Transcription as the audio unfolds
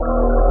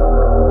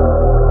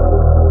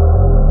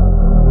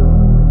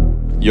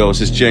Yo,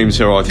 this is James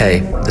here. Hey,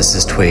 this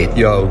is Tweed.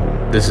 Yo,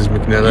 this is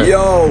McNella.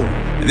 Yo,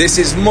 this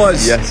is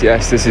Muzz.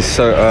 Yes, this is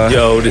Sota.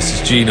 Yo, this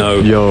is Gino.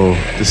 Yo,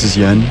 this is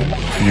Yen.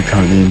 You're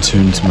currently in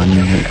tune to my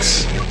new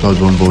mix,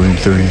 Bloodborne Volume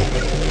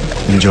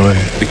 3. Enjoy.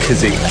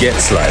 Because it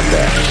gets like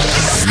that.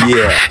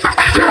 Yeah.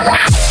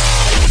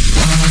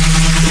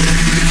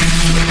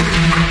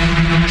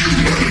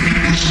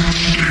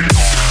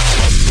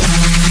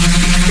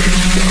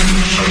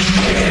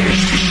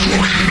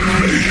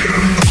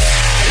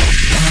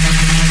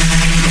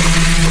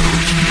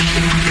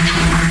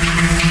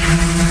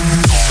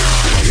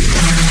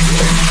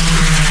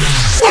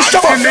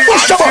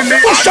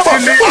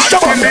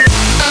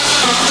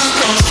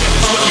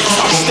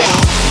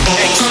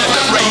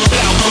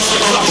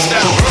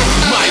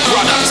 My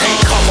brother,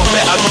 take cover,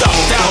 better duck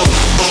down.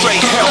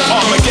 Straight hell,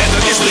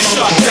 Armageddon is the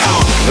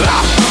shutdown.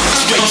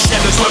 Straight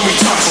shellers when we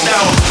touch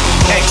down.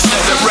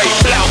 Accelerate,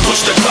 blow,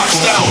 push the clutch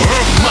down.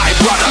 My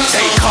brother,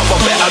 take cover,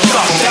 better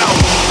duck down.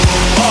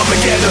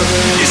 Armageddon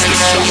is the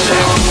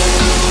shutdown.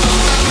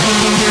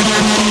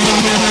 Armageddon is the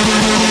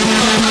shutdown.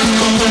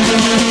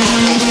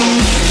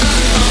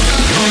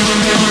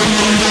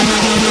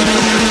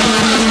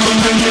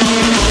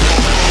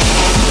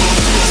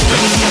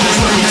 Straight shellers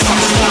when we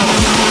touch down.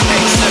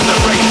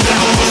 Accelerate,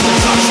 blow, push the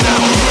clutch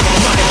down.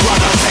 My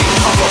brother, take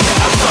cover,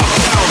 better duck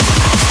down.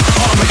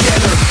 Straight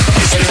hell, Armageddon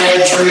is the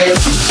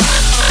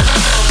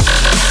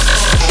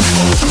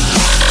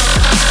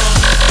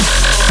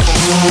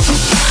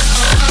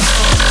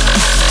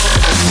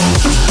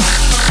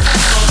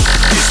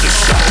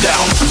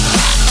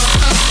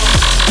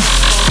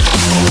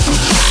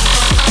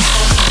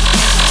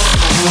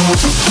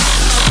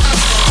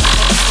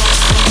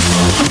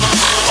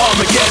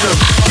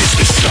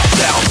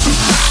shutdown.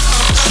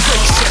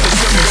 Straight shellers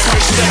when we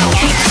touch down.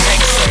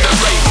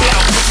 Accelerate,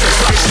 blow, push the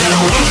clutch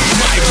down.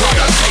 My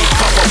brother, take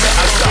cover,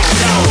 better duck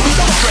down.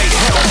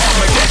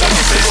 Armageddon is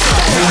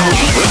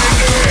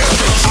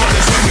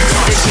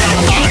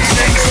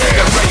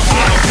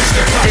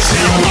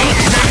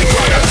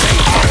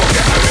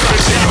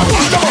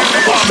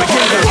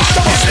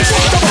the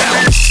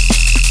shutdown.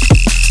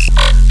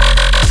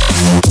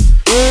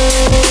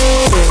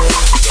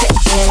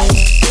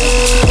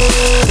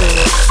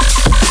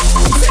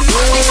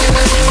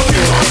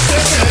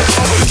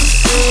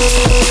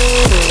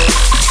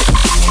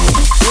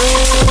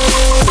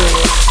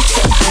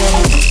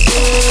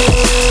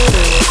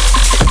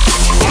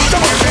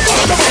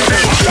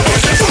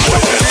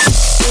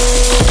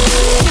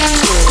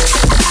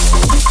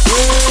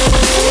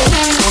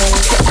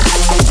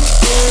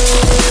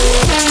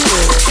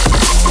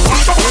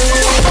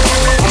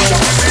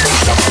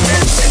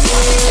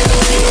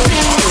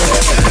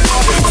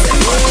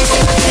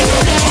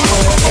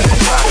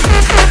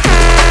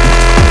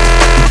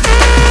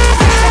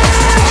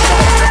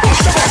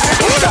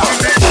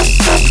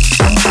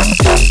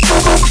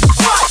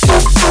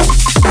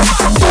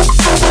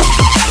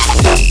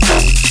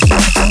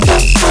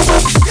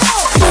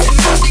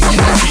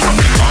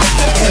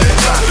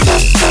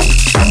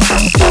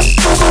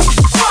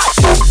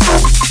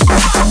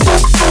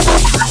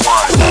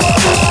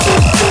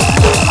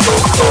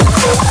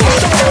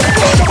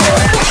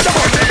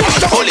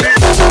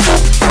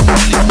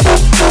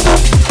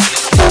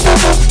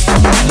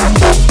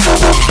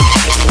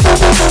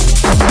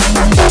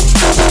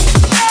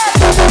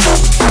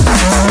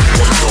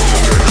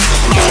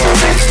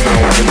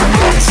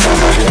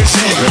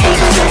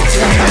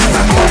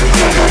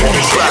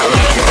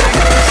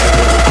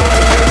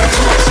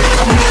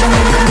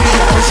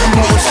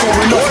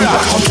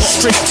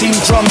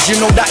 You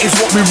know that is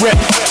what we rep.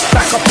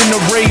 Back up in the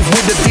rave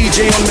with the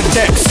DJ on the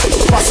decks.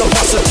 Bust a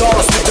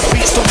dance with the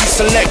beats that we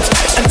select.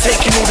 And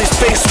taking all this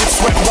bass with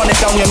sweat running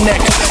down your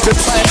neck. The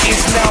time is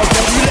now,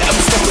 don't you let them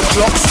stop the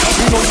clocks.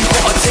 You know you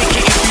gotta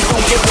take it if you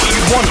don't get what you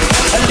want.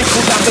 A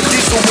little like a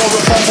diesel or a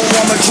bumble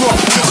on a drop.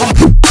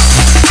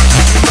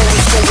 You know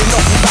it's going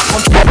off and back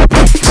on top.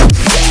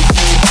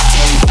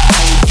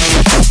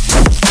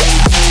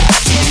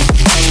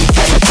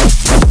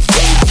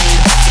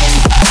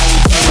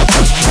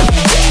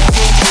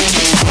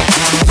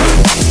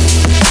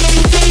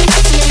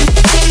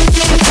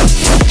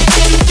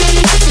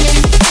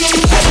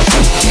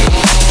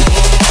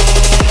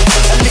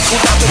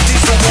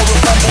 Diesel or a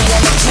bumble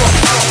on a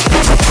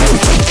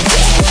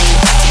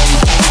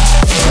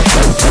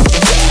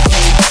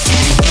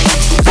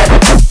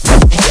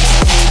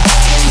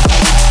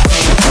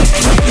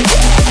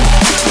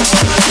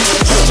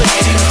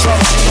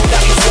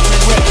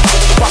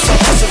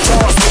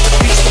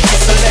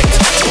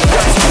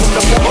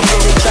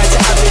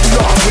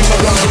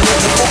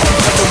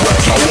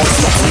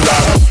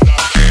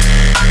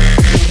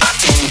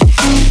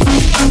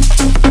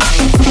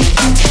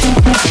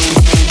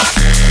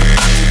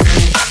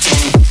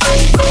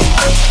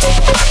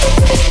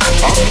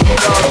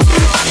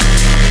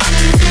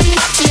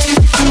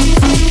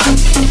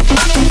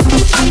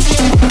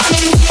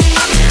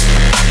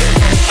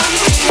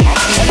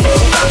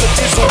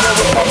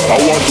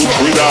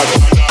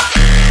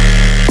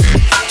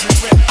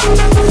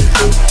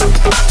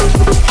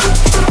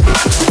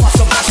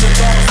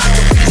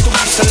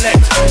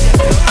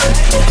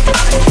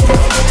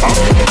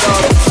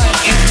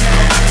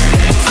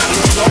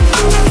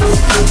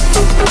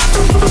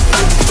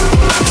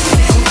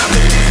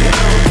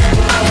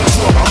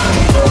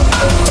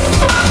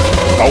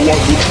I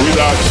want to treat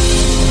that.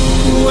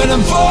 When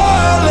I'm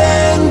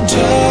falling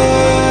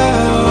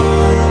down,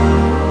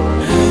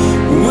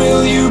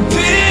 will you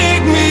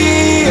pick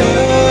me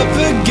up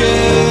again?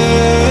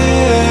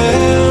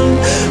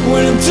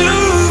 When I'm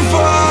too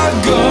far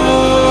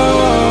gone,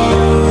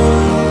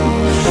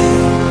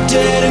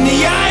 dead in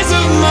the eyes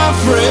of my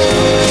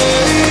friends.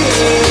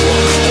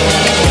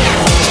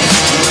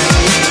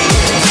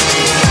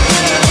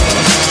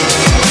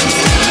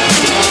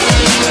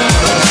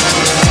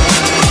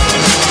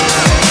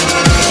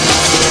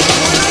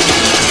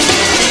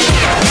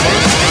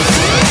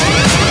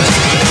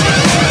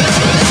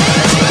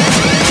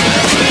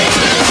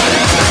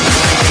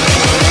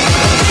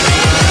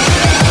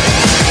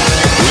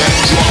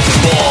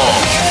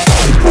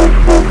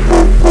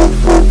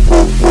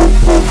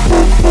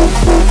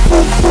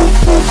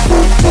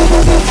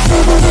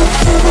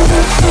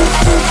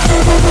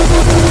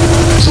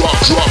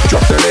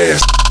 Drop that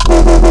ass.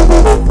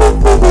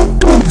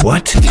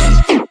 What?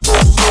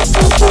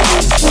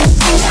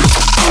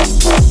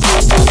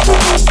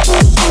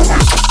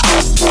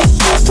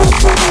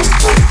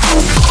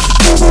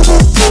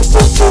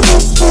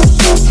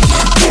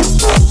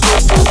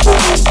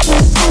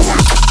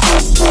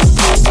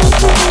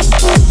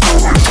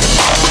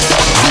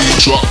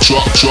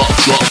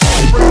 Drop.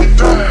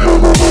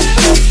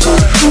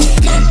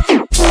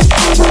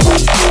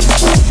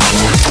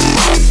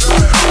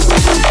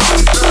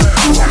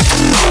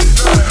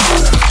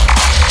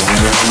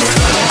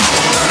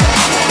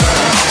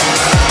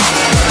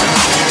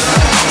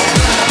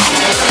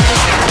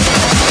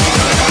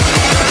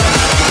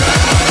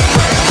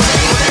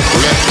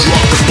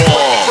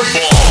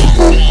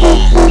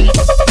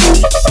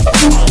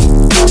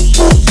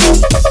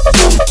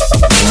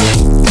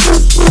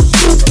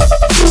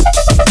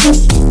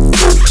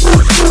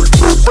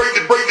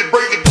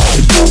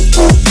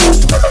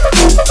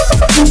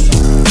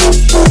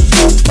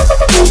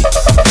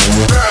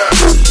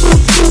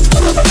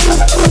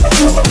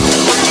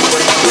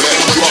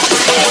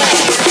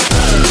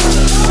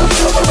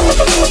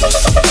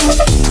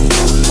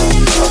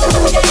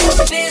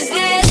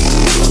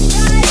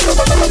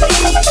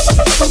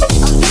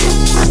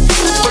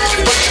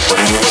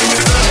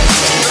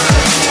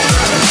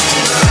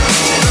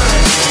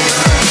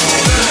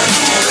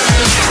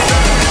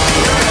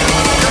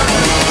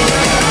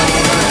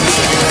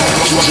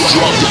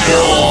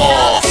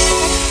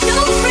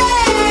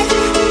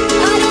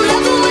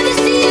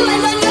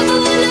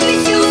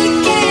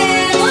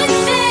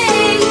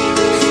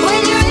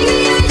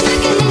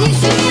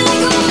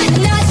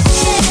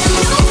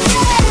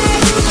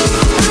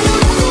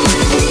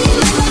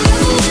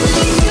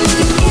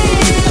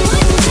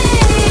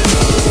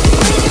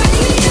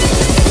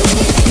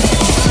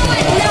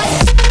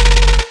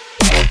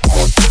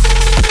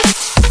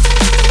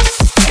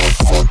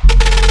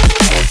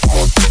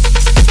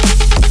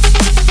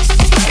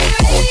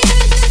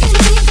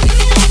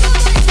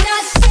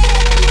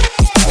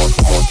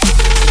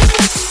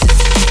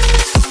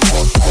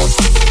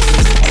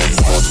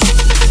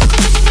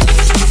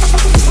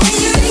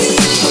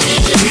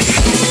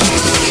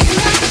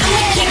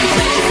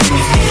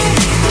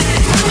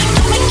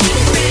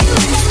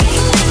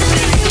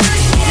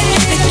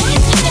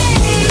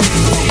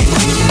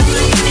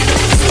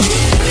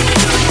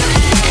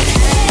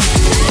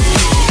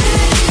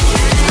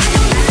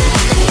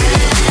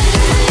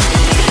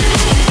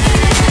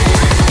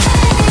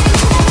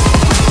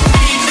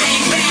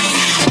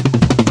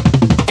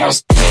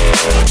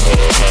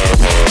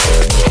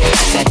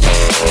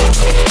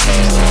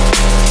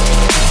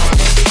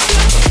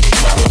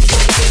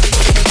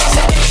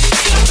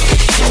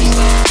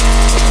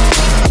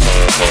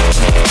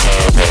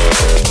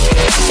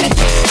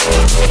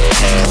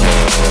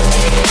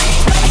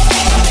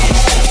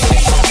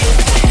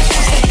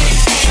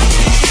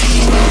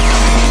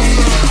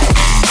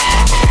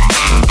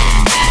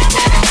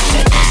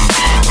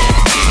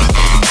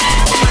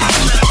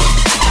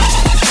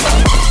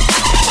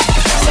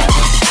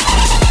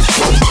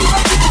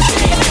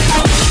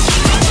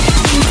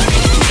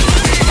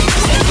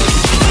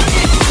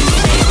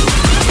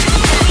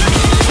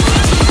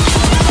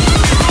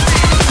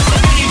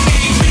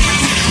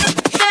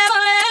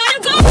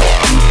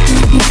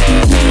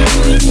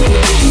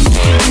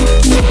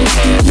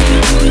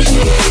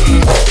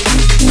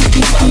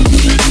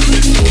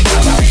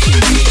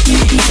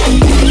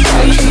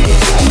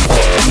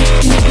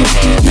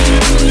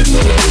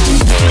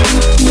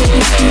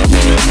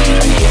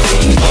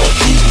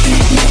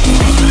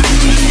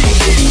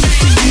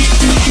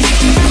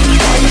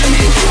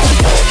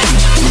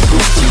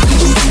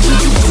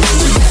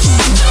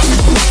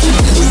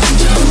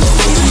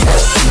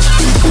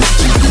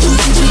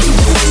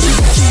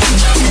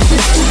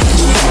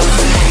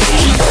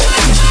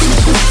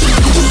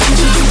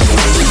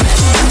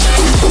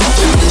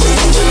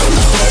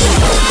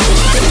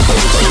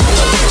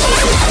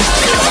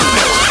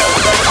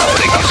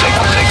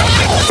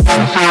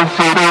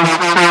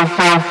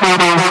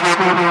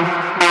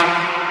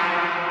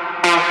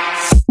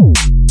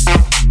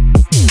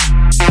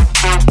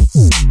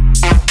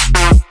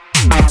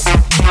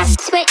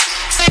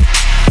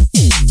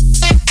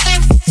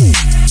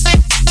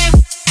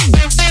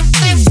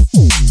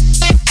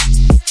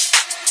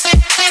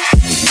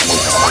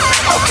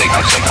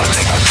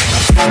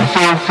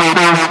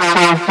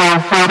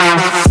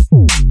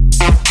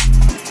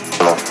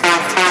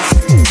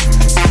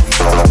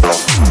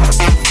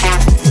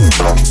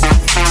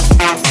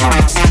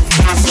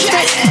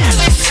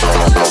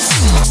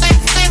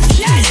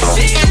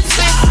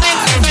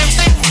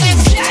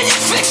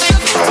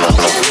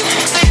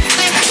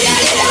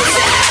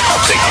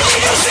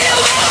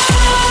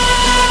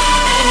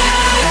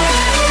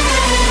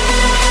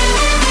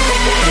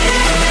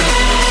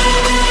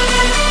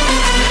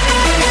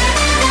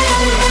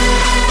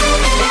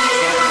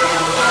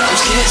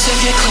 scared to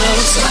get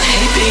close, and I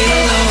hate being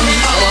alone.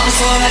 I long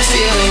for that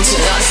feeling to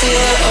not feel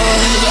at all.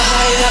 The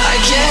higher I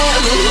get,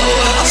 the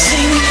lower I'll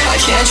sink. I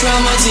can't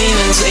drown my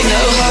demons, they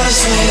know how to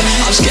swim.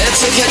 I'm scared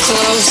to get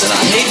close, and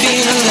I hate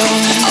being alone.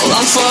 I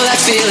long for that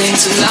feeling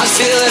to not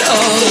feel at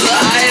all. The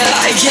higher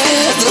I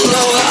get, the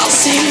lower I'll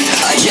sink.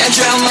 I can't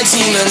drown my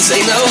demons,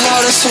 they know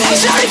how to swim. I'm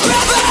sorry,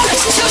 brother,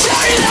 so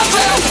sorry,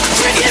 lover.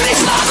 Forgive me,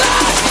 father,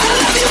 I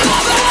love you,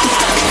 mother.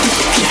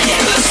 Can you hear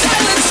the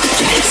silence?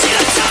 Can you see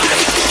the time?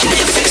 Can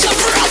you fix a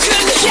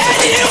broken?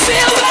 Can you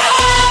feel that?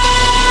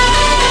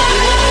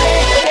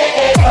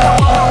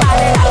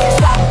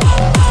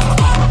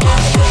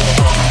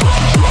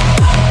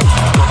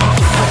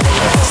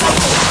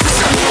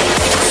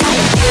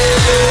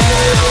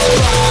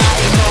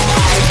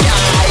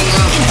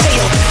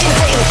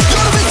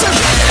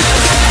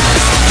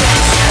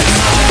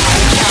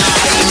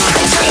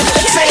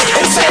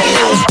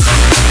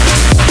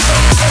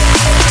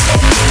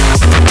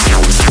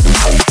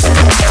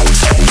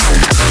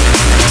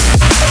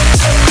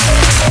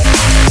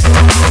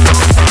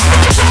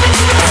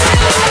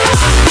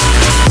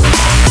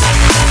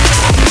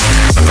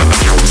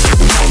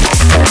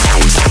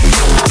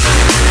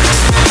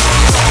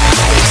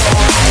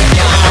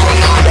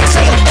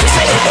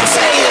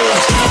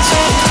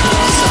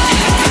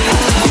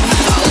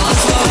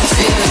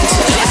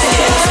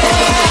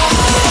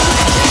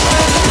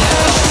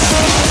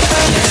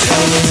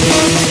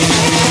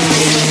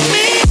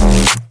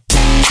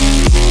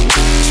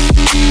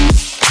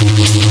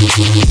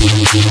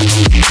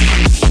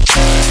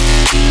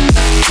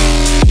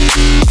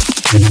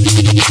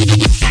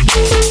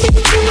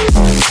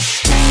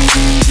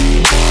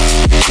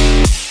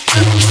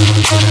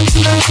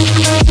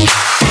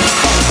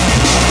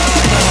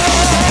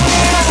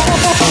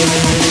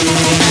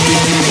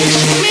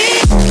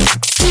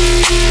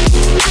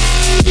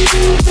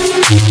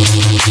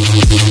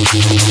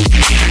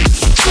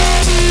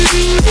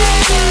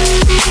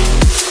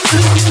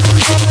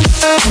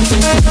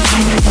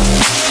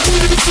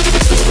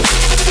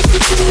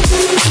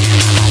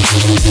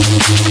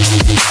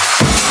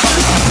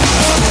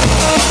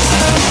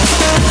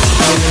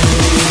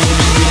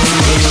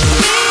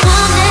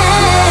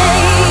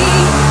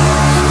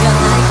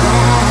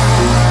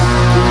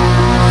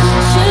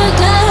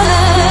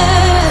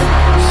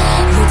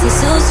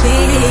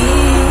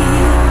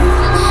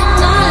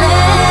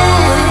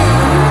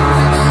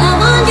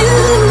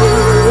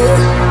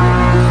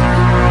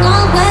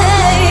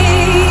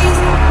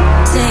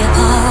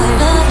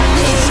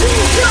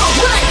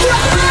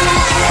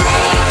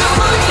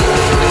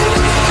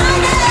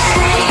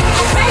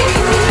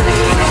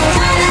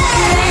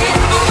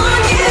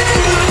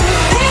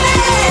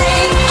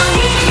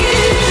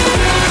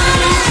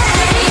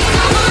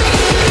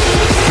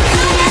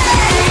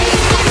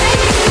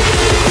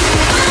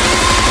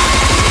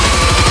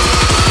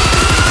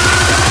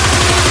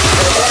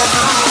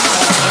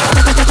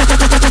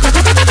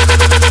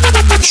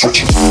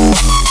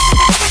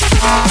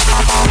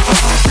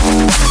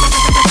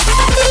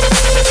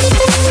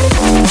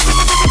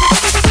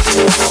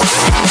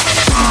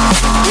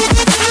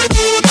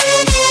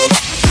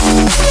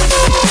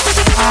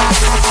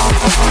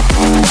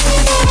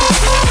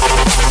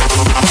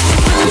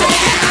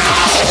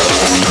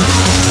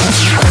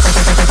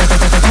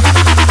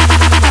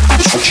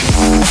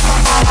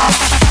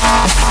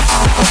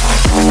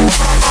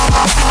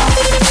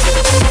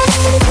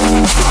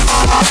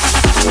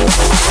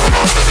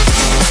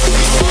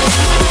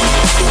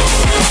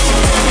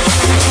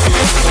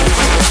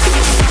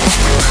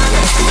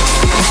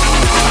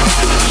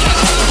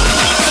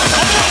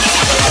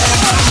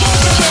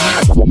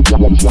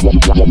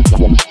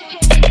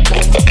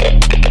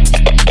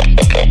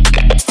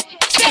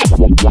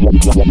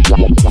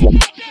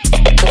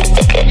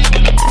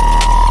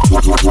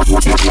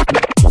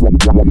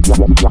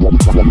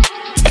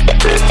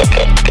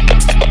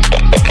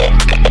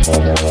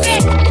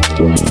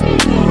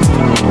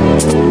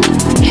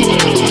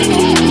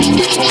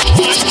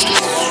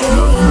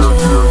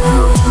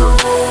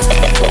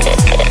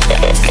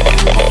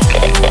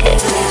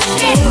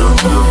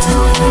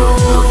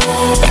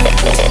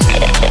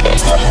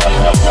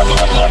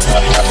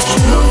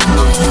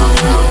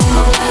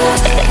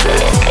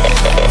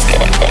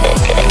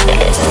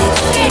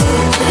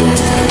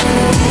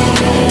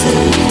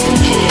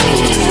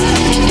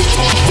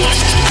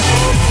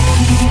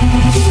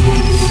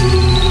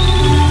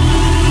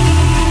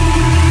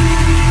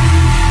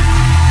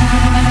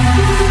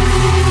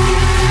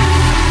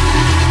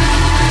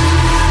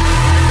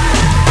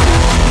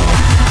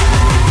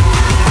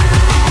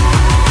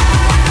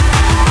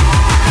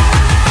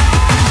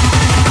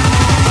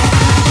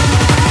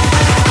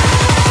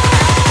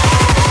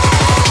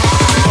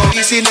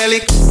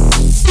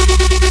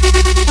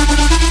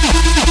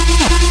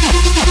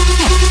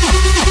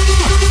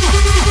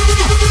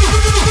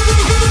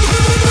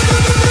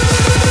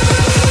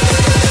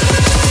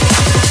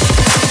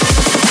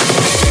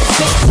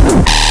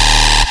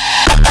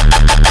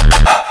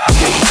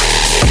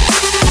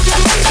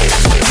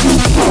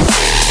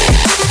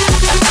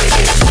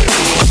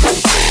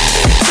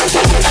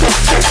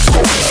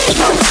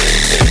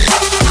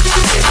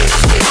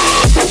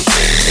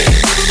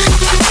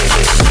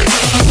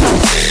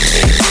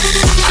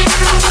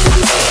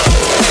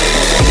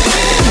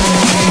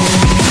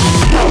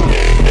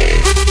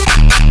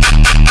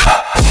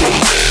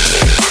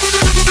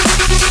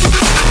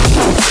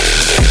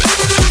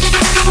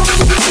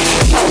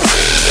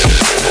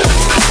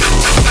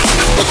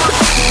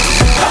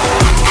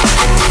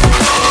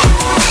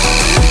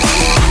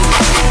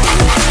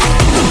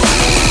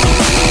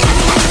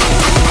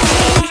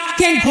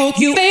 can't hold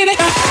you, baby.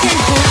 I can't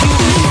hold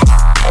you.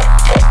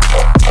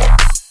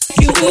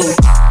 You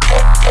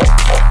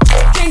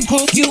can't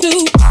hold you.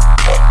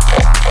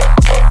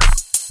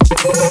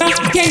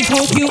 I can't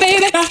hold you,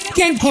 baby. I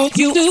can't hold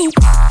you.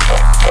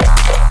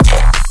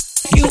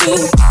 You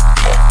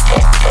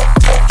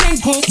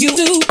can't hold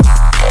you.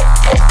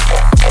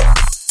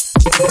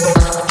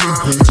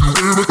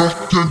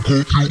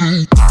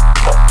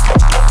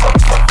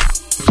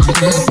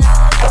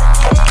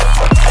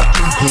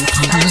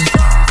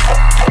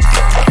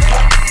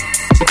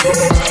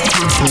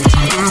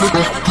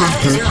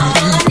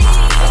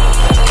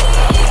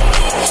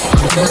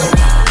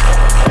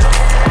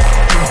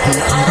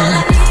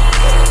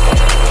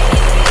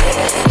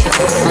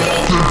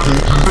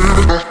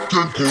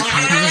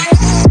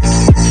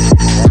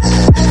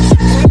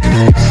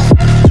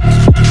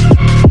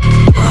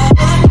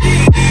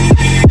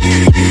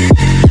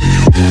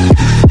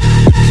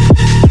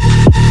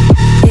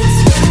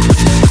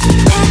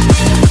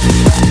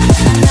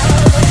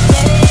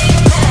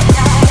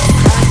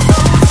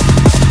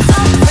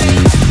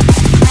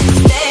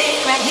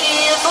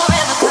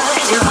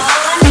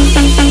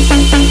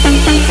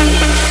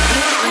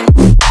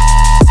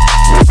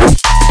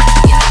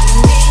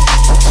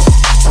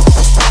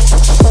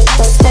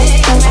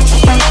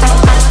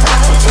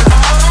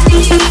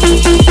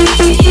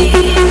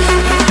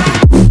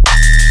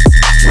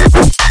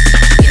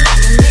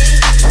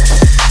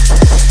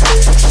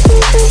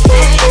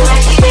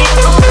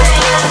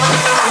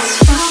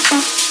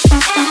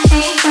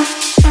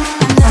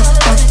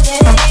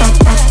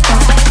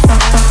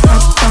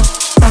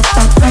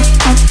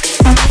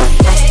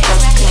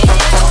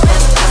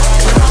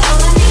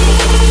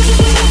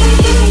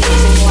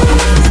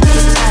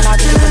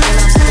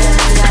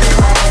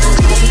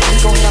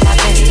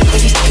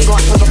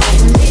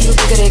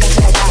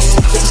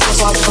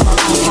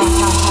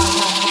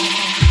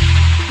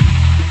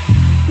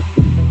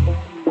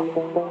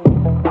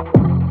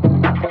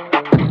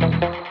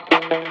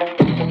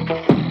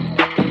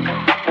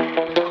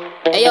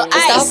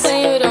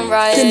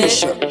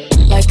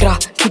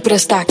 Keep it a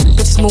stack,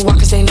 bitches move on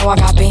cause they know I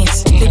got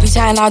bands. They be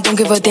chatting, I don't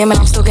give a damn, and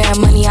I'm still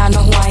getting money, I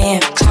know who I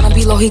am. Tryna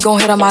be low, he gon'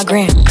 hit on my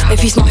gram. If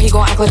he smart, he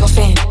gon' act like a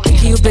fan.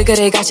 Think you bigger,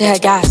 they got your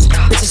head gas.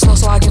 Bitches slow,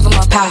 so I give him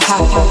a pass. I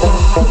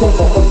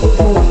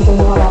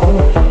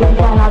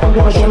don't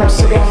give a damn, I'm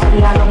still getting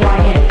money, I know who I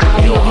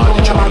am. Yo, I'm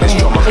the tracklist,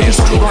 drummer bass,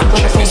 tune and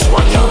check this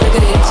one, yo.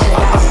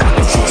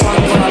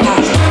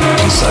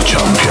 He's a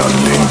champion,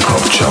 link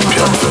up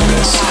champion for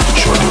this.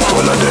 Show the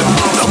whole of them,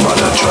 no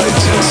matter try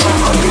test.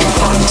 I'm big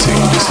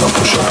hunting, this no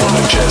push up on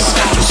the chest.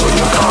 Just so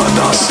you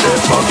can't step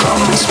back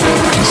and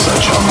respect. He's a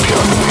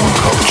champion, link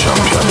up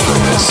champion for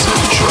this.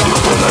 Show the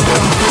whole of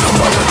them, no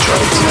matter try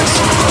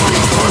test. I'm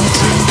big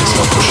hunting, this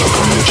no push up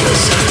on the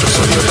chest. Just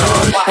so you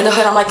can't. In the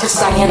hood, I'm like Chris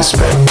Diana.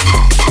 Respect.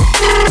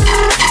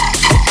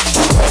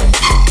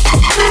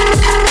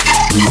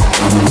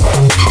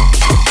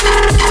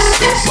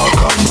 Step back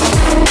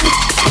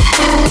and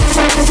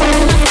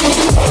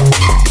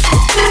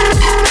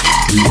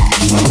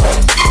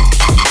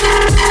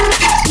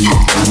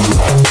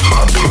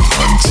I've been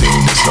hunting,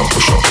 it's not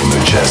push up on the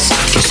chest.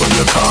 Just so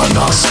you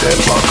can't step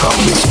back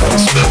and respect.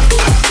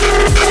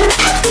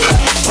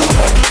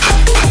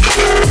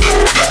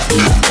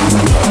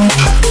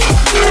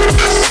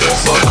 Step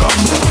back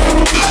and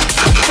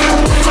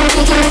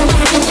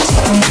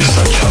he's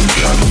a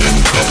champion,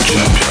 link up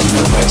champion,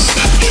 the best.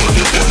 Show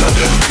the one of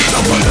them, no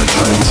matter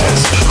try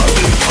test. I've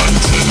been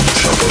hunting,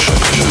 it's not push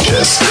up on the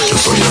chest.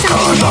 Just so you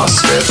can't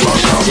step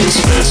back and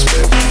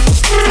respect.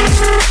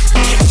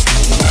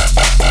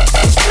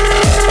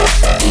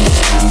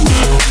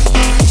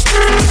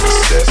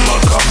 Step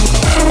back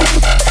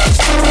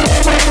up.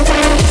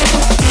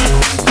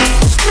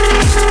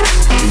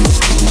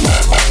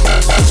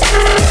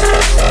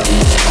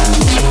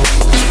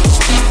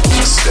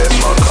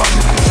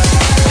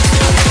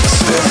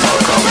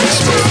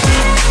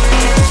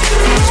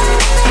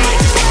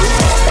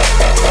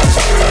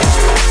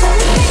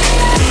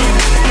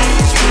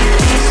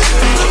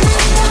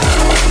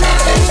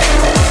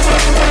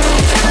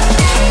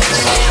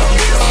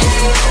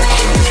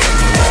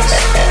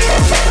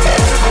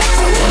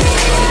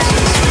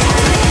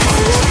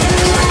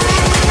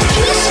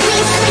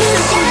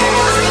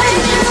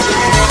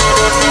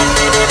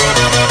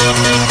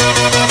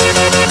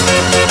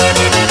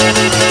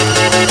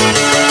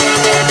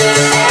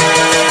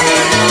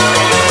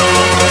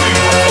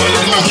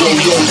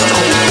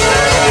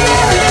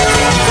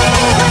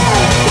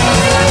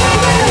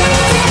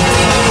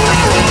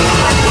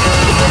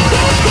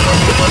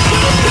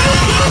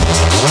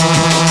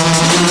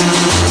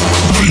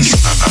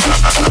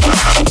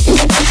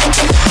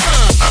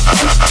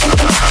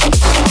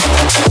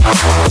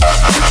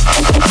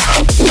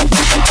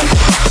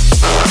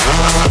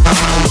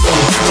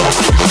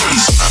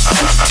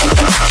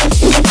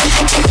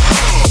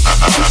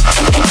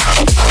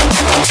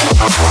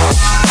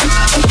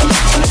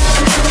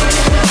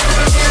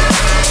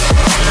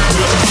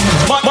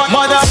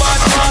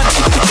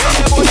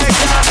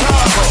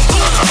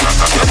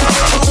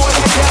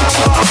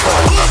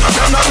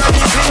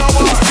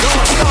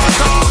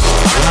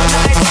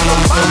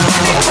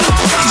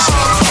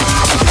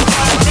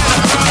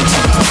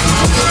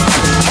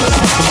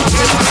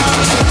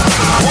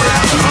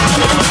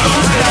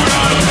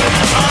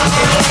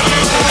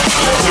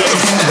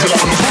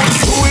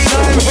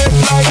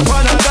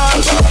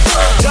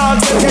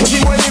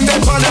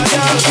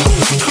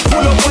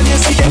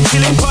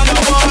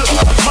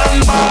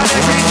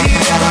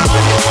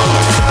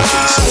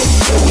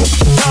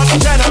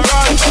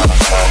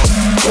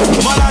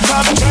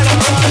 top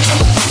general.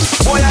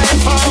 Boy, I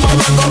ain't farmer,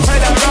 I go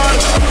federal.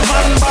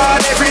 Man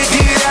bad every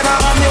day and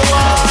I'm the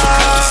one.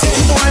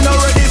 Them boy not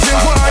ready for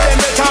war, them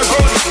better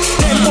run.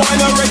 Them boy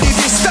not ready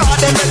to start,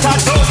 them better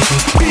done.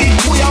 Beat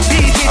we a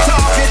beat it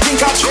off, you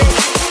think I true.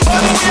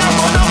 But we are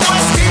gonna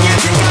watch thing, you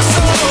think I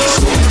so.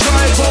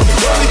 Drive up,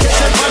 we get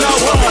them on a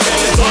wall.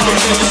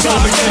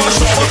 Start them a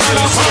show up on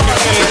a farm.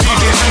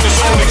 DJs in the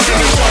zone, they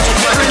kill it, shots up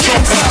like a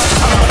chopper.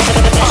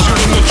 Bust you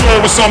in the jaw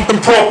with something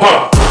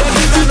proper.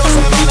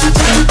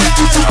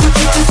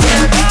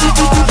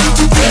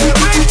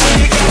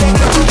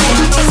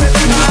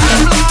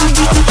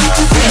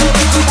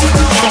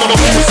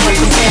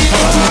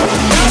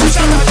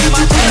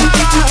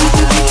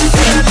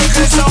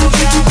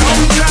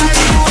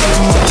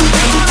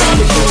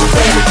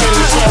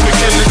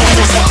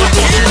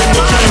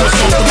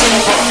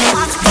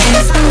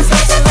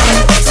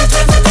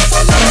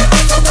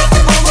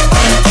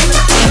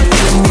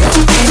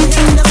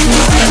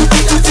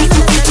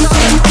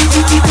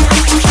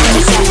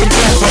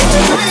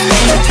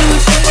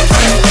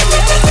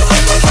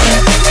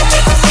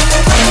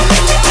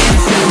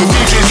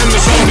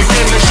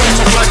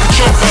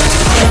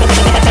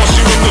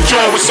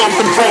 With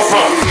something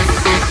proper.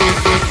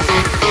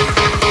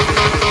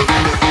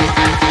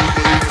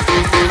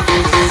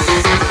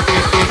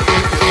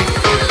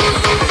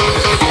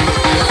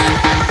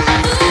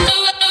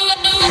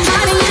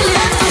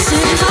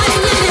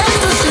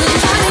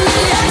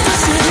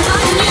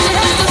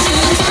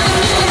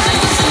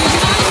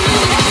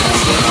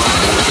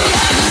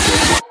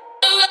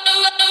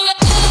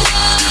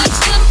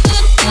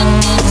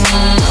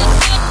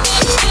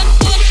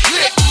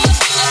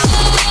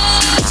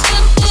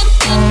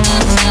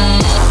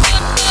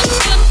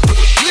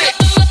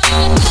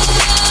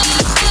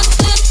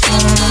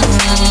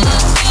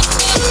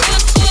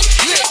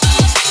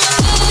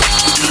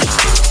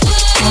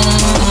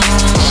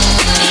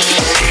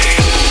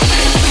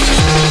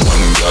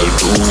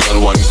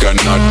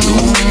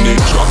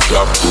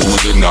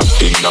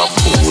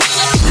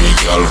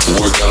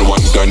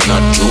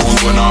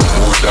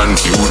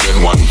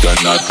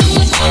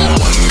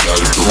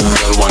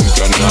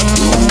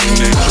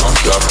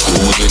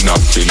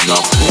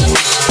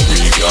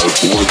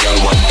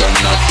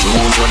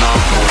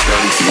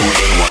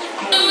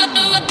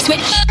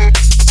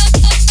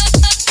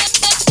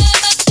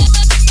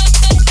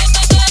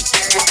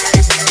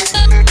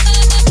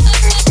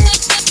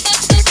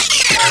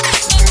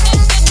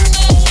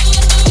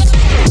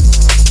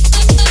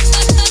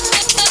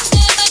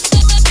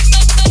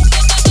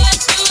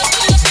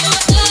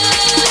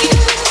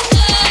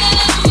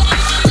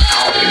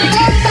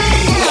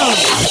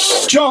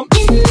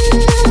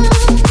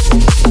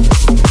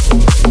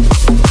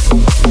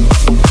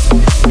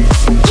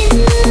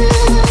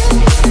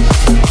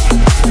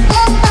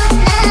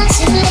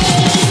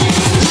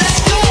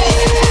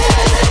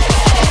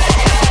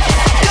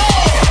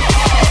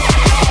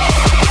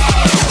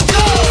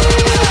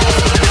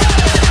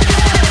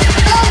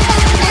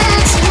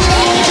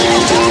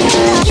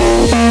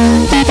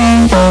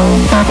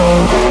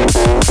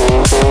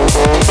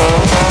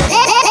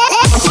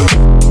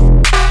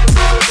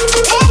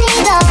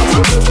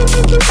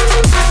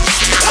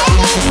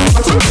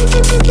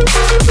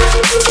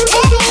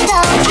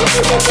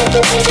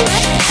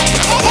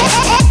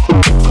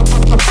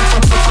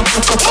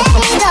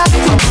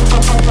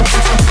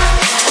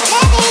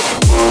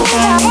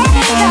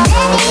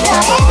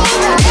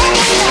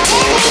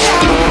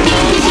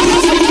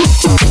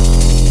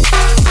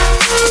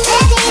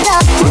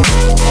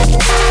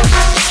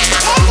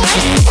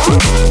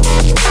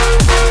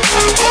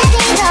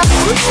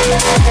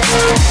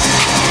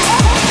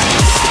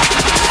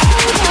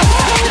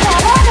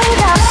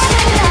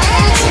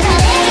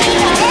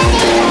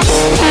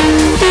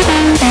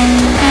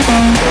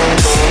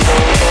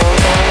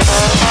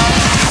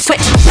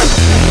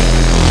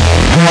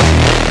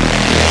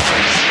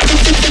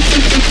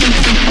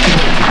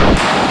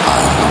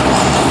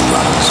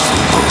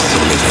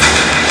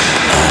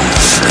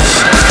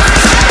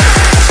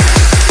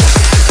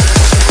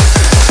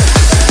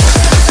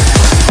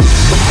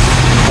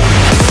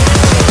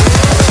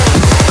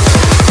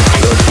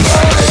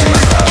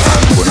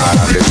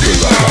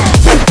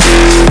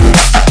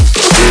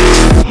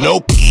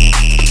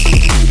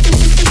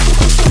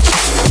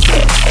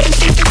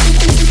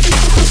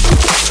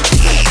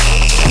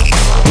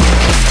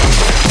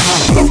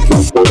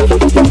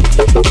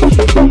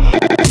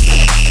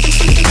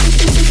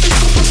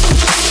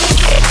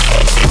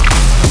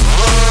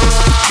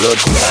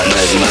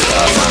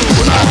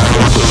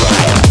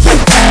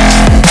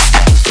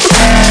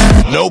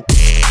 Nope.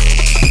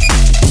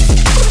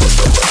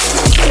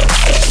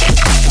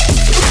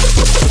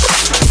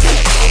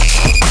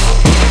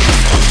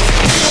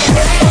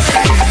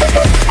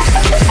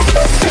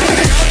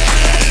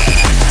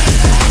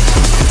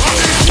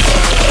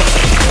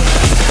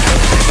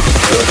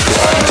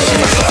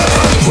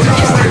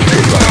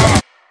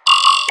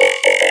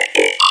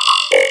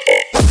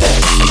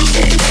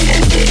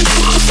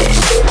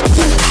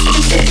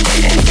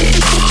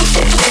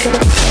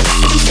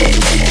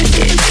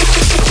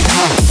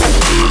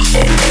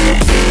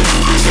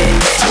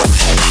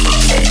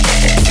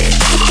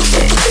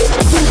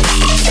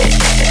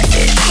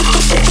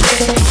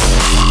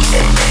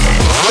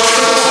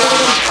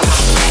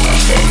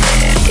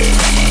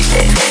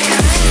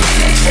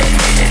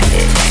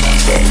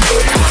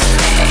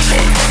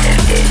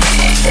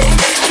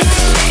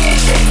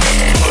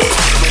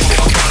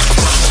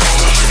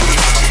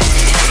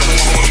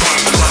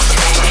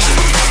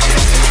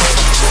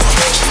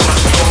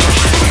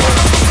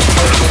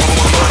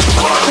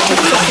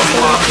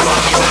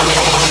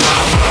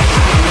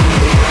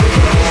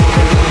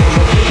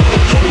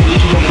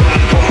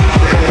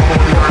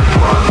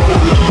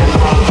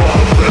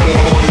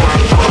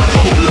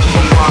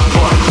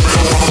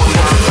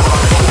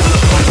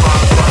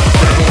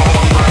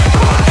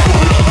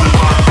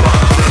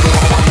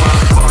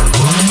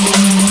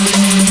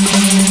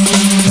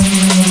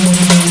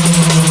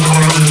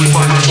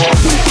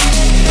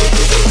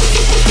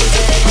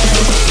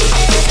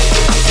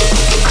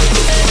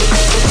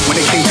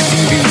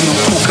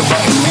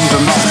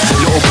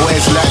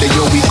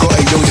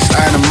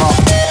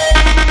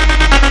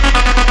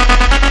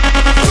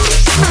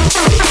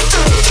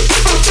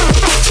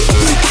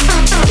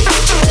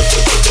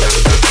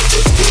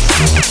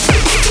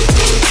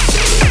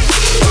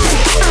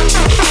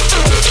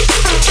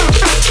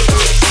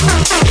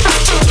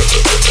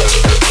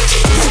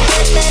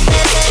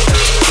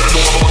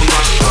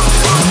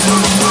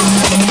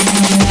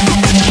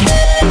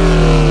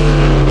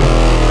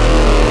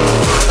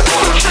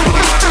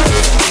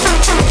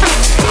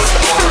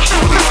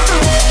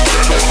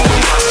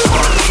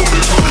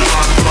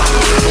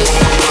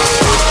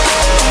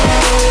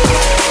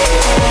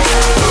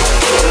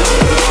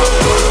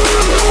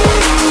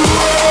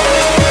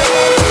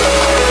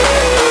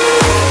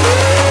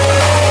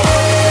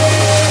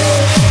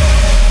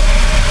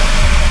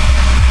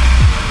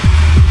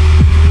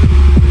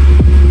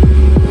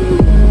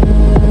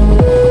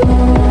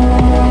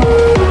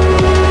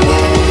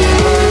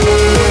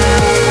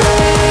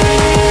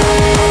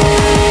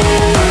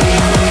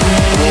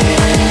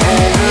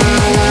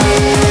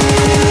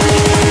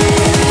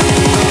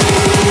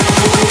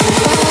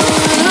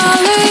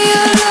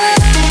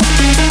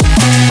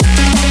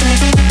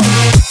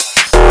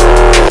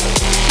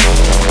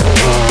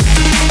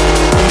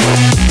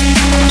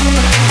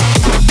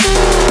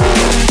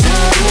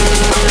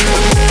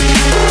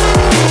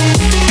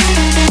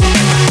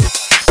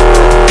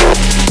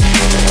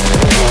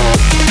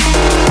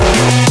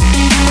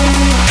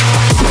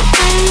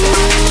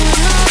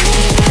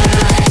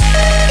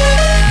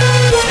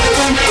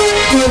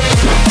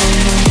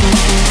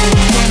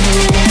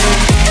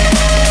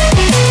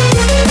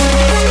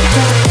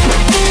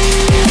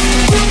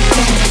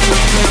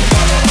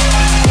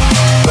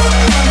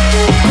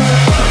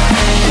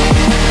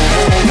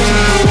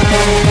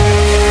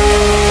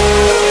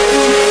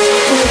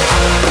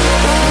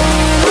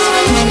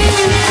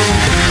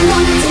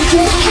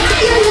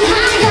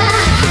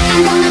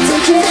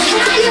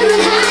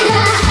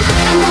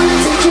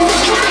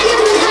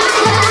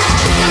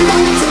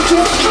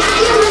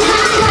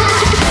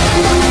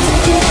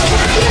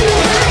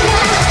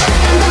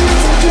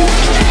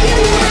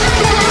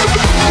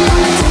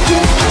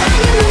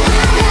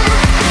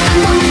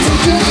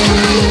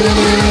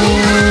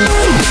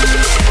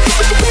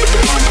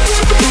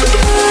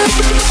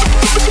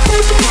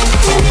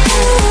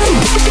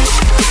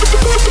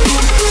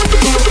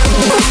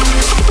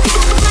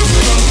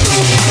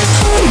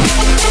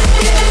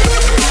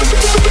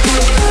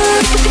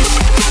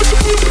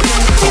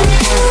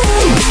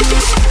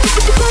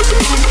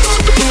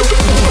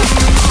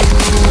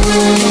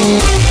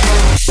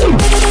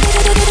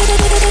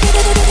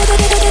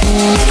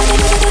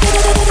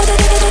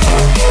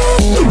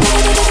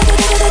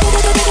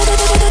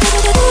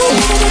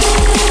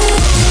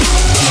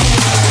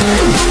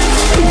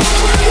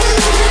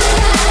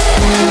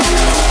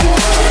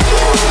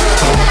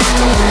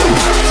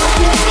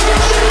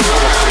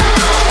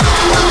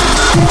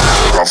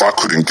 if I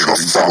couldn't get a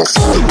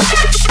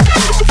fuck.